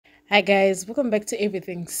Hi guys, welcome back to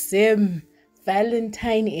everything Zim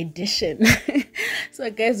Valentine edition. So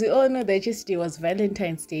guys, we all know that yesterday was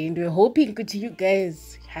Valentine's Day and we're hoping that you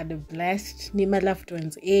guys had a blast, Nima loved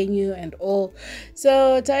ones, you and all.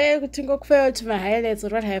 So to go forward to my highlights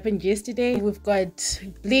of what happened yesterday. We've got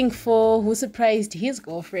Blink 4 who surprised his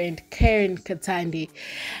girlfriend Karen Katandi.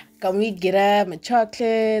 Can we get up my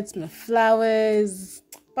chocolates, my flowers?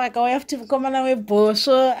 But I have to come on with bush.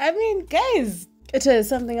 I mean, guys, it is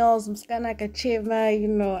something else. Mskana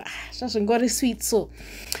kachema, just got a sweet so.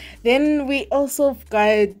 Then we also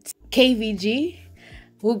got KVG,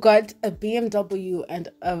 who got a BMW and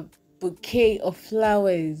a bouquet of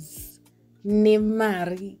flowers.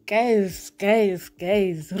 Nemari, guys. Guys,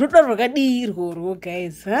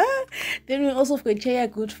 huh? Then we also got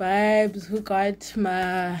Chaya Good Vibes, who got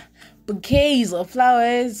my bouquets of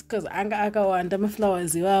flowers, because anga want my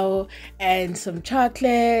flowers and some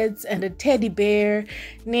chocolates and a teddy bear,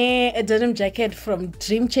 a denim jacket from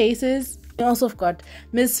Dream Chasers. We also got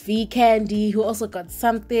Miss V Candy, who also got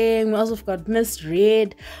something. We also got Miss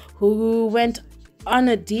Red, who went on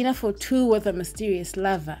a dinner for two with a mysterious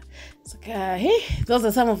lover. So, hey, those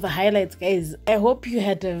are some of the highlights, guys. I hope you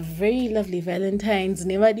had a very lovely Valentine's.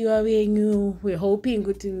 We're hoping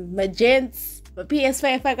good to my gents, my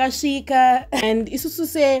PS5 akashika, and isusu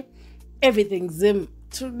say everything Zim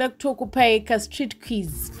to street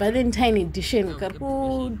quiz Valentine edition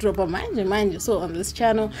drop a manje so on this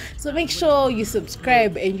channel. So make sure you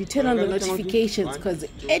subscribe and you turn on the notifications, because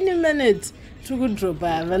any minute to drop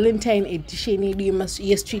a Valentine edition you must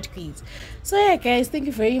street quiz. So yeah guys, thank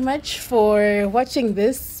you very much for watching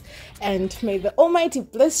this, and may the Almighty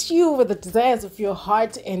bless you with the desires of your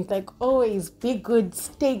heart, and like always, be good,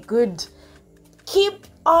 stay good, keep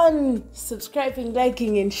on subscribing,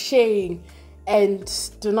 liking and sharing. And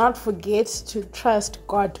do not forget to trust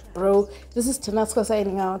God, bro. This is Tanasko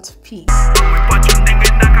signing out. Peace.